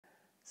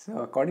So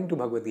according to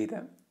Bhagavad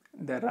Gita,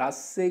 the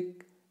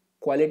Rasic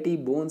quality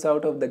borns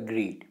out of the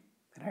greed,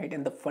 right?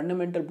 And the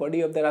fundamental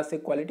body of the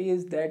Rasic quality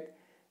is that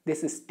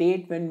this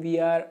state when we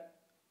are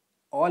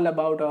all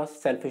about our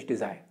selfish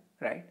desire,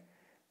 right?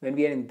 When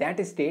we are in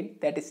that state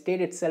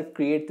itself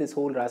creates this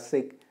whole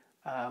Rasic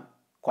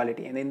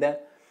quality.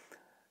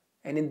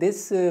 And in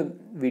this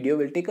video,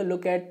 we'll take a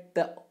look at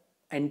the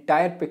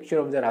entire picture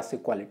of the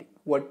Rasic quality.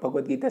 What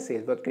Bhagavad Gita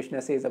says, what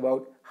Krishna says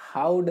about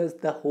how does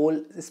the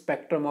whole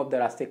spectrum of the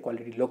Rasic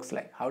quality looks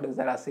like. How does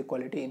the Rasic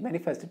quality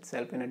manifest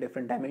itself in a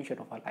different dimension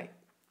of our life.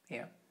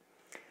 Yeah.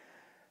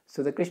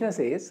 So the Krishna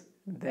says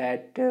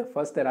that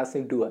first the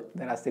Rasic doer,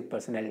 the Rasic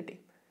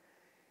personality.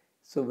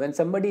 So when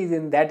somebody is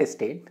in that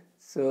state,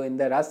 so in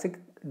the Rasic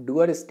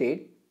doer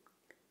state,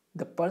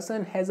 the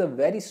person has a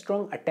very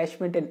strong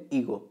attachment and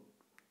ego,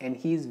 and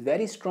he is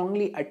very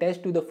strongly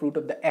attached to the fruit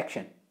of the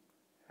action,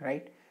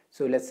 right?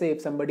 So let's say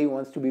if somebody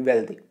wants to be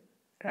wealthy,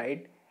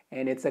 right,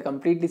 and it's a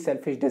completely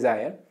selfish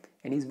desire,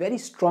 and he's very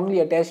strongly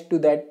attached to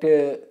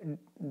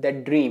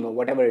that dream or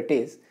whatever it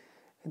is,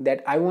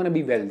 that I want to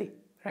be wealthy,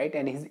 right,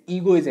 and his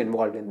ego is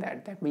involved in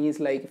that. That means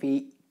like if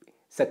he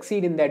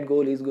succeed in that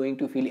goal, he's going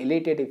to feel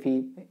elated.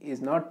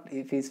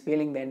 If he's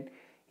failing, then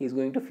he's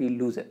going to feel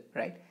loser,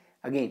 right?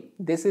 Again,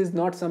 this is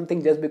not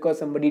something just because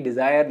somebody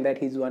desire that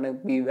he's want to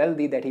be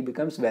wealthy that he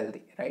becomes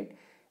wealthy, right?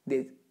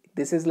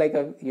 This is like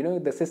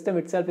the system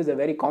itself is a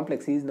very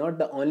complex. He's not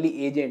the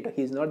only agent.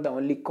 He's not the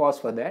only cause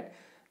for that.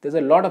 There's a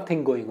lot of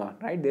things going on,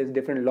 right? There's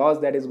different laws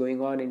that is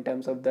going on in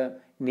terms of the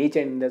nature,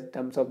 in the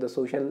terms of the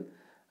social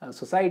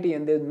society,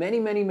 and there's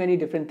many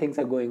different things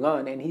are going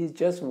on, and he's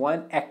just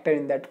one actor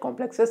in that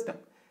complex system.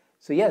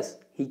 So yes,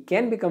 he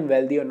can become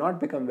wealthy or not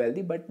become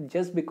wealthy, but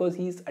just because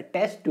he's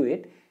attached to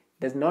it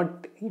does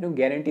not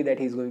guarantee that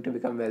he's going to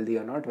become wealthy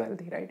or not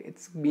wealthy, right?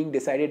 It's being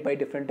decided by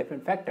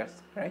different factors,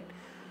 right?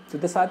 So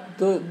the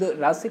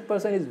Rasic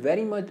person is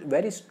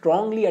very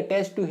strongly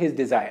attached to his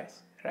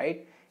desires,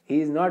 right?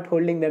 He is not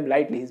holding them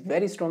lightly. He's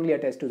very strongly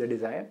attached to the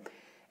desire.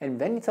 And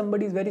when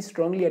somebody is very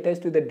strongly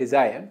attached to the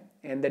desire,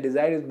 and the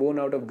desire is born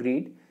out of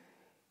greed,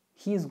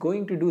 he is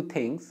going to do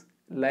things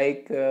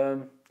like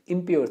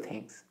impure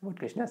things. What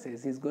Krishna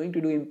says, he's going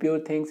to do impure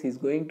things. He's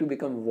going to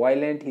become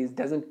violent. He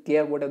doesn't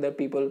care what other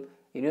people,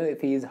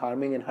 if he is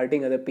harming and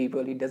hurting other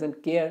people. He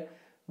doesn't care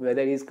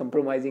whether he's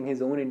compromising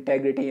his own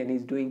integrity and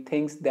he's doing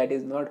things that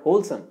is not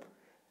wholesome.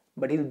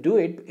 But he'll do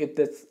it if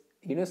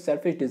the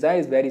selfish desire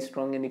is very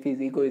strong and if his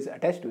ego is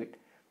attached to it.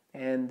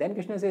 And then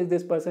Krishna says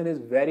this person is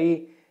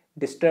very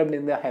disturbed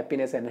in the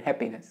happiness and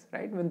unhappiness,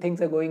 right? When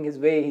things are going his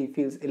way, he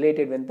feels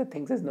elated. When the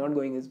things is not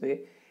going his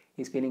way,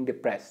 he's feeling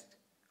depressed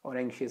or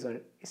anxious or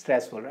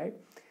stressful, right?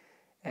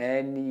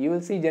 And you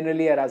will see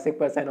generally a Rasic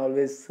person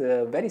always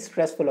very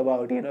stressful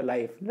about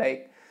life,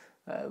 like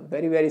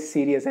very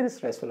serious and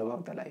stressful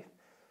about the life.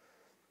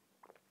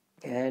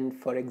 And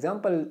for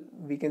example,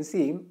 we can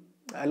see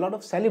a lot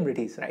of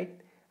celebrities, right?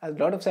 A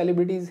lot of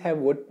celebrities have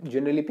what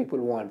generally people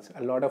want,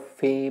 a lot of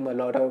fame, a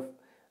lot of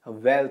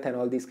wealth and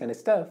all these kind of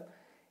stuff.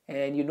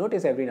 And you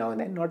notice every now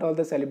and then, not all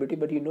the celebrity,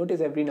 but you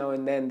notice every now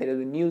and then there is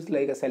a news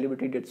like a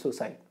celebrity did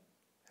suicide,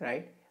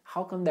 right?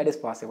 How come that is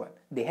possible?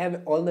 They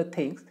have all the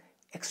things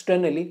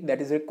externally that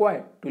is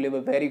required to live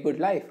a very good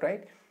life,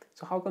 right?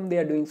 So how come they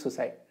are doing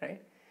suicide, right?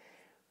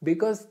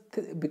 Because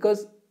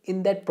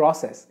in this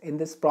process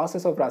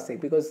of Rasic,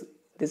 because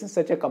this is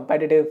such a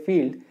competitive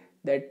field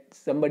that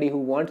somebody who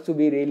wants to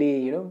be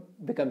really,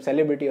 become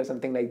celebrity or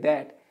something like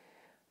that,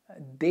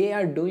 they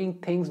are doing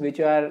things which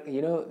are,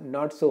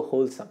 not so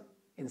wholesome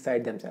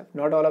inside themselves.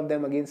 Not all of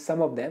them, again,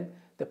 some of them.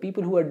 The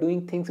people who are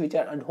doing things which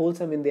are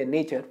unwholesome in their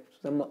nature,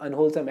 some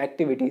unwholesome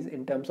activities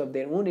in terms of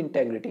their own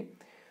integrity,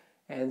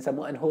 and some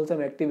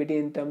unwholesome activity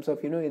in terms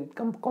of, in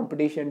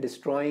competition,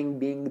 destroying,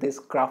 being this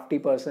crafty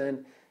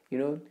person,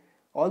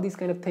 all these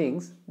kind of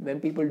things. When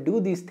people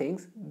do these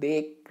things,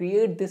 they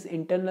create this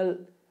internal,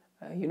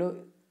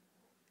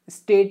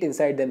 state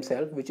inside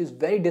themselves, which is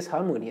very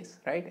disharmonious,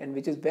 right? And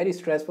which is very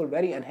stressful,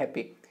 very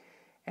unhappy.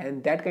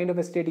 And that kind of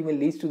a state even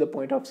leads to the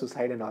point of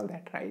suicide and all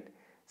that, right?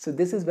 So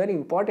this is very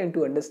important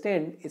to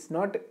understand. It's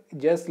not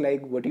just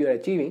like what you are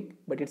achieving,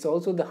 but it's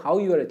also the how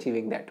you are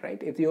achieving that,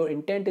 right? If your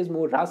intent is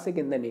more Rasic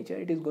in the nature,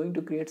 it is going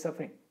to create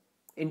suffering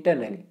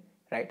internally,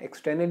 right?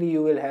 Externally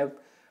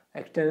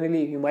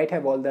you might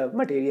have all the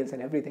materials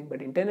and everything,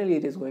 but internally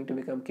it is going to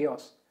become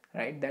chaos,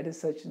 right? That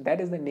is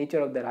the nature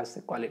of the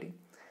Rasic quality.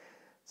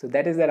 So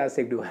that is the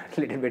Rasic doer, a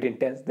little bit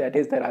intense. That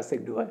is the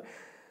Rasic doer.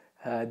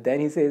 Then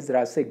he says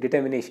Rasic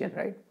determination,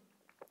 right?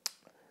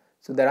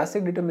 So the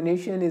Rasic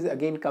determination is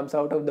again comes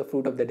out of the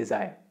fruit of the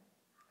desire.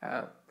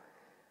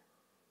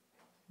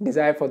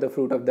 Desire for the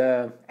fruit of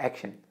the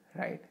action,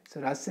 right? So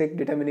Rasic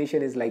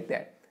determination is like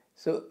that.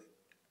 So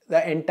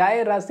the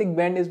entire Rasic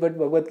band is what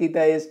Bhagavad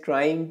Gita is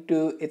trying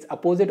to, it's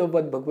opposite of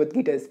what Bhagavad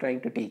Gita is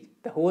trying to teach.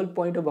 The whole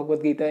point of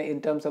Bhagavad Gita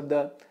in terms of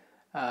the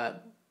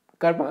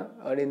karma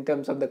or in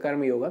terms of the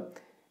karma yoga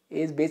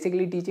is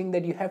basically teaching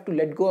that you have to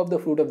let go of the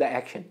fruit of the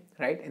action,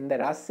 right? In the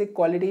Rasic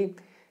quality,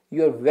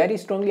 you are very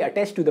strongly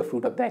attached to the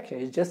fruit of the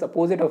action. It's just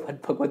opposite of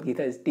what Bhagavad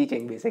Gita is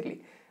teaching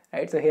basically.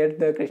 right? So here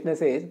the Krishna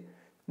says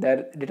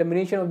the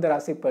determination of the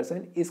Rasic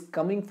person is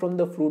coming from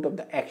the fruit of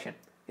the action,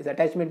 is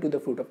attachment to the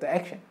fruit of the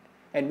action.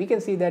 And we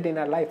can see that in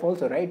our life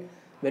also, right?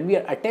 When we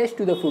are attached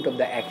to the fruit of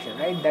the action,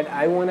 right, that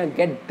I want to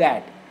get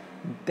that,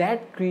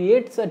 that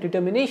creates a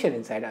determination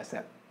inside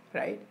ourselves,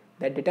 right?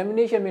 That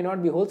determination may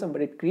not be wholesome,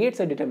 but it creates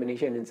a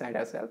determination inside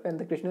ourselves. And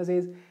the Krishna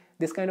says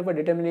this kind of a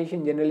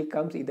determination generally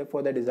comes either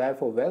for the desire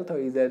for wealth or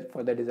either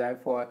for the desire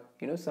for,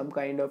 some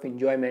kind of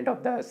enjoyment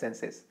of the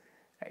senses,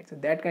 right? So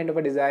that kind of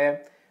a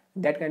desire,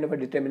 that kind of a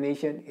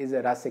determination is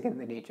a Rasic in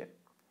the nature.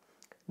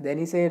 Then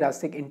he says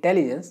Rasic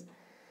intelligence.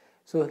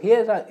 So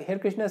here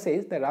Krishna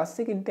says the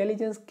Rasic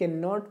intelligence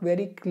cannot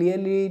very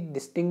clearly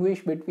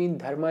distinguish between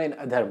dharma and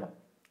adharma,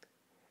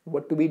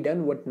 what to be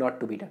done, what not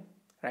to be done,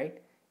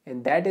 right?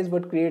 And that is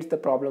what creates the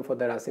problem for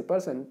the Rasic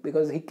person,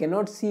 because he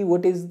cannot see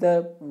what is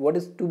the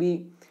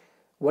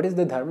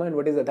dharma and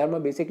what is the dharma.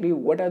 Basically,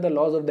 what are the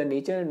laws of the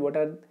nature and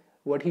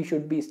what he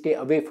should be stay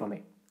away from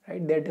it,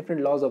 right? There are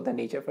different laws of the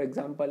nature. For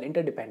example,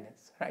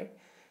 interdependence, right?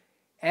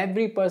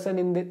 Every person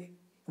in the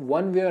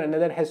one way or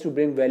another has to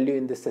bring value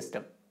in this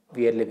system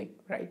we are living,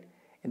 right?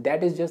 And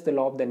that is just the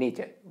law of the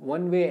nature.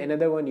 One way,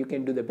 another one, you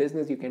can do the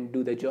business, you can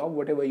do the job,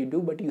 whatever you do,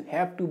 but you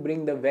have to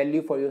bring the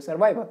value for your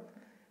survival,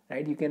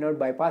 right? You cannot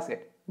bypass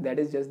it. That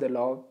is just the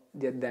law.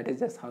 That is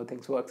just how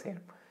things works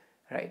here,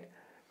 right?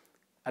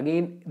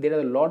 Again, there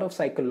are a lot of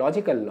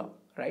psychological law,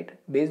 right?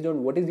 Based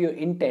on what is your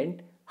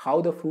intent,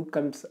 how the fruit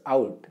comes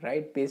out,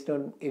 right? Based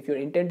on if your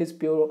intent is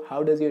pure,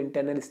 how does your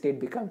internal state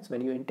becomes?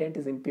 When your intent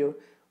is impure,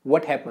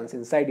 what happens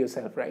inside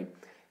yourself, right?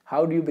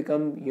 How do you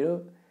become,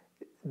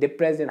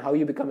 depressed, and how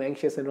you become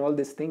anxious and all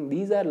these things?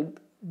 These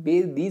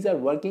are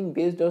working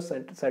based on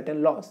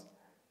certain laws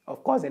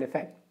of cause and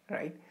effect,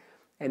 right?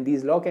 And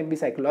these laws can be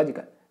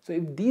psychological. So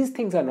if these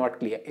things are not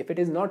clear, if it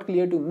is not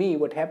clear to me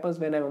what happens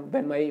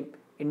when my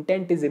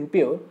intent is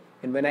impure,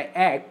 and when I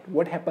act,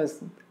 what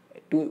happens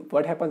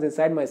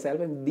inside myself,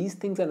 and these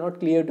things are not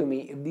clear to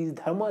me, if these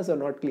dharmas are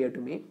not clear to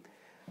me,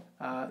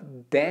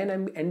 then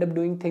I end up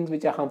doing things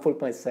which are harmful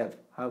for myself,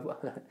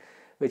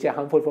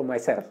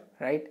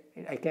 right?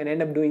 I can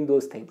end up doing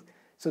those things.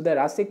 So the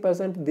Rasic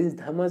person, these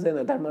dharmas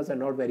and adharmas are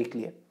not very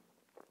clear.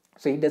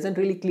 So he doesn't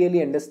really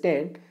clearly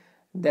understand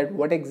that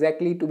what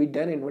exactly to be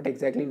done and what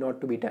exactly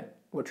not to be done,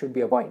 what should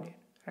be avoided,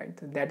 right?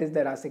 So that is the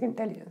Rasic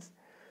intelligence,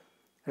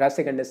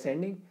 Rasic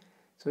understanding.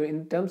 So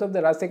in terms of the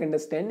Rasic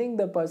understanding,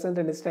 the person's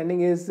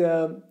understanding is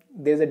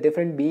there's a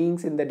different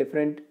beings in the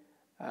different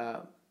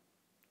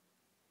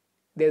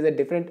there's a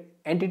different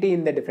entity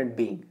in the different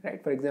being,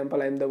 right? For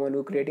example, I'm the one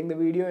who creating the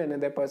video,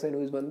 another person who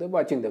is one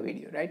watching the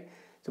video, right?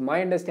 So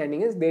my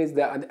understanding is there is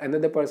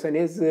another person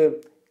is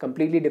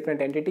completely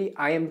different entity.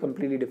 I am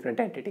completely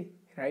different entity,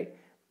 right?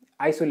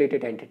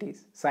 Isolated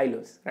entities,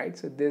 silos, right?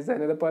 So there's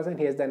another person,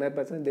 here's the another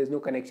person. There's no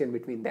connection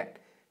between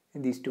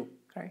these two,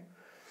 right?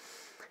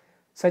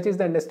 Such is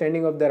the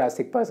understanding of the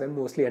Rasic person,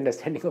 mostly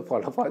understanding of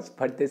all of us,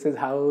 but this is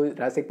how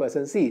Rasic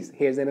person sees.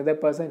 Here's another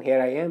person,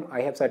 here I am,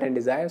 I have certain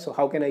desires, so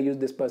how can I use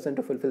this person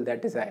to fulfill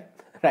that desire,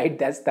 right?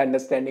 That's the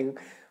understanding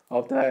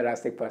of the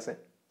Rasic person.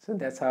 So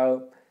that's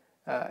how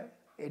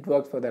it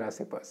works for the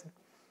Rasic person.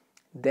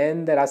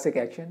 Then the Rasic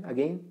action,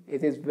 again,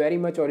 it is very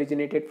much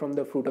originated from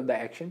the fruit of the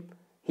action.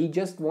 He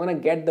just want to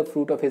get the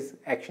fruit of his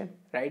action,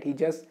 right? He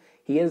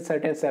has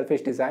certain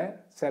selfish desire,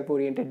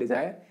 self-oriented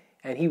desire,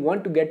 and he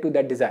want to get to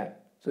that desire.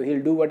 So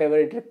he'll do whatever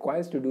it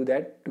requires to do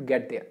that, to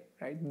get there,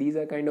 right? These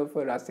are kind of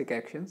Rasic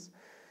actions,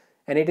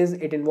 and it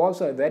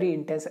involves a very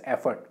intense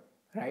effort,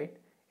 right?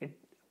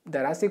 The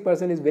Rasic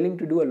person is willing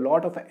to do a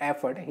lot of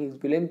effort, and he's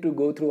willing to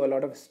go through a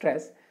lot of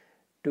stress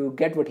to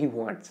get what he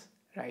wants,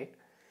 right?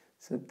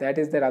 So that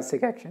is the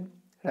Rasic action.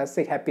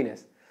 Rasic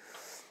happiness.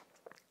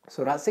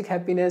 So Rasic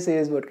happiness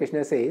is what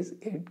Krishna says.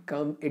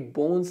 It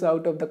bones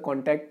out of the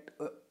contact.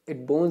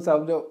 It bones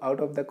out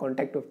of the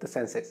contact of the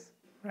senses,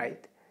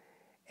 right?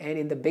 And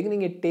in the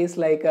beginning, it tastes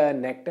like a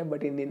nectar,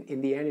 but in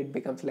the end, it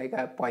becomes like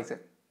a poison.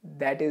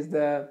 That is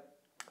the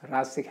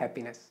Rasic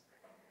happiness.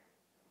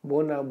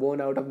 Born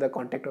out of the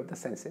contact of the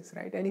senses,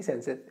 right? Any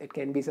senses. It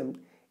can be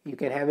you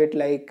can have it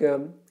like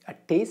a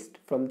taste,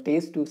 from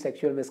taste to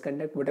sexual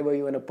misconduct, whatever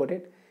you want to put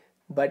it.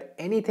 But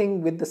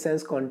anything with the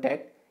sense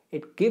contact,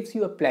 it gives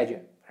you a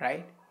pleasure,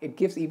 right? It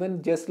gives,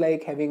 even just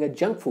like having a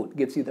junk food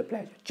gives you the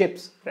pleasure.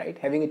 Chips, right?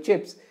 Having a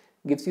chips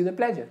gives you the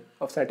pleasure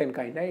of certain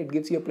kind, right? It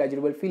gives you a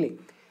pleasurable feeling.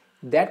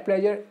 That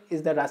pleasure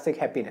is the Rasic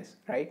happiness,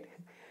 right?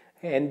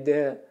 And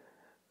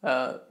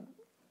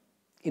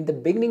in the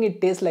beginning,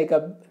 it tastes like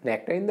a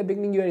nectar. In the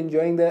beginning, you are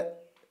enjoying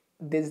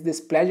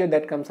this pleasure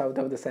that comes out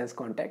of the sense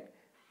contact.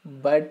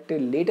 But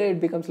later,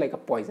 it becomes like a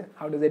poison.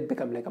 How does it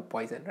become like a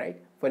poison,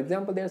 right? For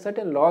example, there are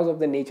certain laws of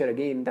the nature,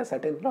 again, the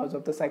certain laws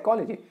of the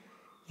psychology.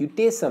 You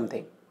taste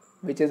something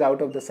which is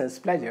out of the sense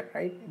pleasure,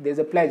 right? There's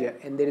a pleasure,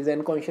 and there is an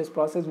unconscious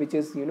process which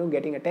is,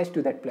 getting attached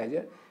to that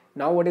pleasure.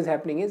 Now what is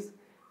happening is,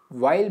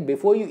 while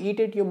before you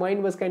eat it, your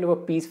mind was kind of a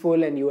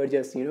peaceful and you were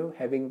just,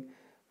 having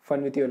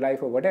fun with your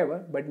life or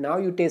whatever, but now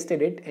you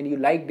tasted it and you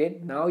liked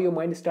it, now your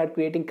mind start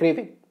creating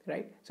craving,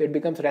 right? So it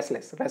becomes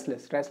restless.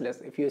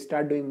 If you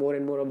start doing more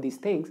and more of these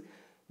things,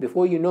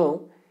 before you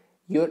know,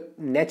 your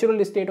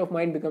natural state of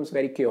mind becomes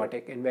very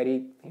chaotic and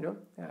very,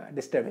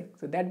 disturbing.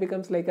 So that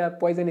becomes like a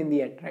poison in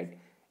the end, right?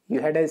 You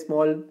had a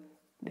small,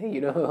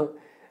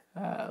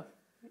 uh,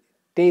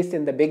 taste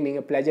in the beginning,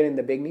 a pleasure in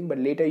the beginning, but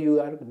later you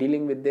are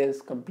dealing with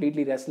this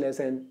completely restless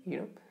and,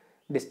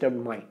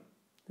 disturbed mind.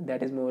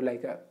 That is more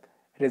like a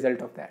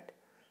result of that.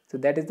 So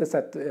that is the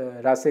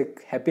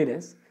rasic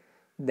happiness.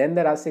 Then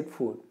the rasic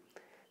food.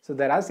 So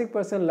the rasic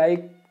person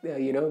like,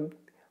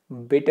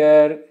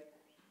 bitter,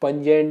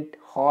 pungent,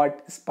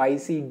 hot,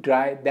 spicy,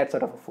 dry, that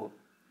sort of a food.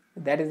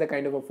 That is the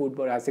kind of a food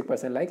for rasic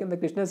person like. And the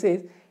Krishna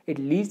says it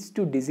leads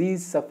to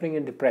disease, suffering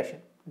and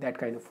depression. That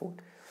kind of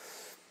food.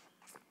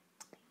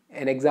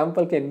 An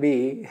example can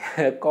be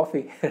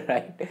coffee,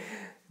 right?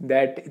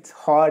 That it's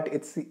hot,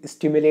 it's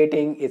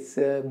stimulating, it's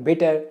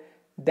bitter,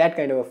 that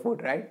kind of a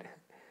food, right?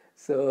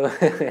 So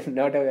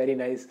not a very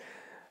nice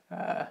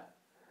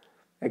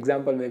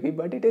example maybe,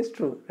 but it is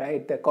true,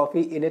 right? The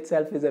coffee in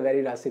itself is a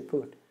very rasic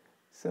food.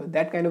 So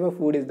that kind of a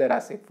food is the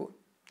rasic food.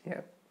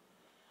 Yeah.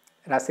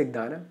 Rasic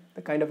dana,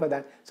 the kind of a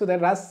dana. So the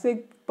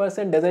rasic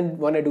person doesn't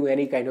want to do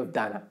any kind of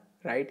dana,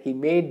 right? He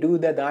may do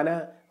the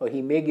dana or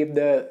he may give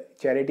the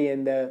charity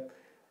and the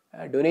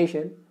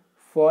donation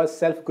for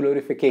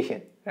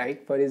self-glorification,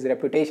 right? For his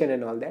reputation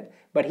and all that.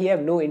 But he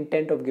have no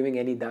intent of giving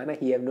any dana.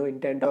 He have no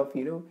intent of,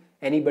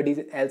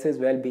 anybody else's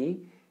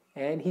well-being.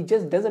 And he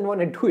just doesn't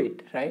want to do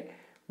it, right?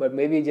 But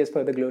maybe just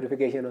for the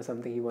glorification or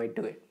something he might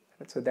do it.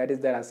 So that is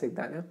the rasic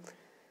dana.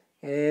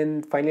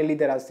 And finally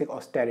the rasic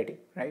austerity,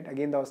 right?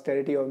 Again, the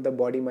austerity of the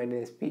body, mind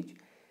and speech.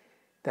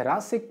 The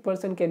rasic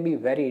person can be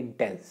very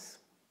intense.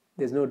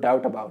 There's no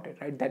doubt about it,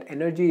 right? That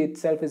energy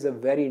itself is a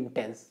very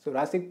intense. So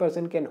rasic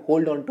person can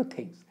hold on to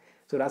things.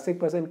 So rasic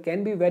person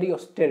can be very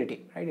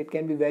austerity, right? It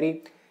can be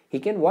very, he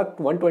can work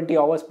 120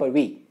 hours per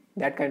week,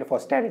 that kind of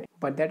austerity.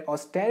 But that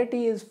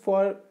austerity is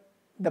for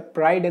the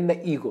pride and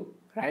the ego,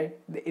 right?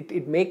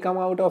 It may come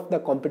out of the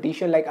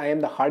competition, like I am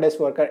the hardest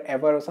worker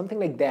ever or something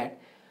like that.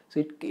 So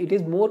it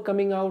is more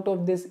coming out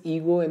of this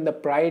ego and the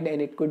pride,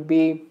 and it could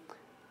be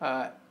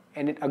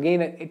and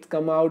it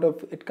comes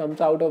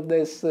out of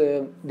this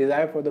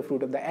desire for the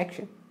fruit of the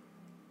action,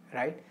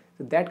 right?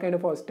 So that kind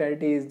of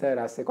austerity is the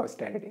rasic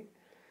austerity.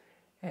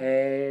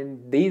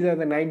 And these are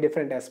the 9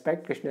 different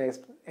aspects. Krishna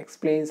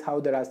explains how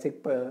the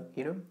rasic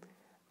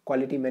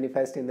quality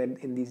manifests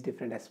in these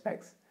different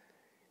aspects.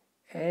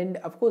 And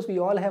of course we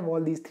all have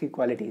all these 3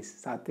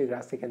 qualities, sattvic,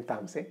 rasic and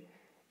tamasic,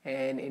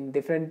 and in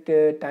different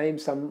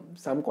times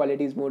some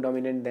quality is more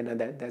dominant than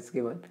other, that's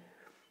given.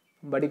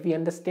 But if we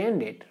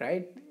understand it,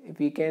 right, if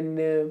we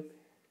can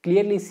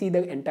clearly see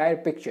the entire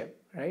picture,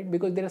 right,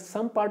 because there are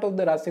some part of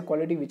the rasic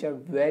quality which are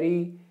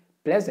very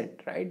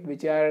pleasant, right,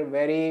 which are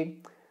very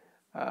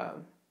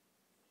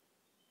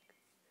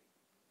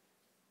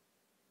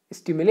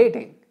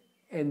stimulating,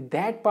 and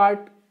that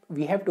part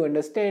we have to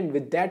understand.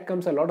 With that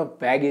comes a lot of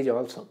baggage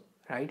also,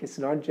 right? It's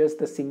not just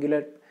the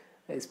singular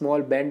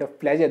small band of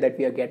pleasure that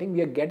we are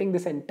getting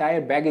this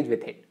entire baggage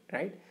with it,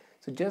 right?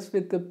 So just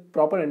with the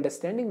proper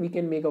understanding, we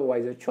can make a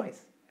wiser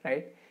choice,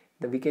 right?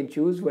 That we can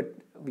choose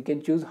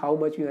how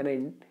much we want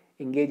to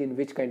engage in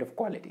which kind of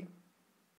quality.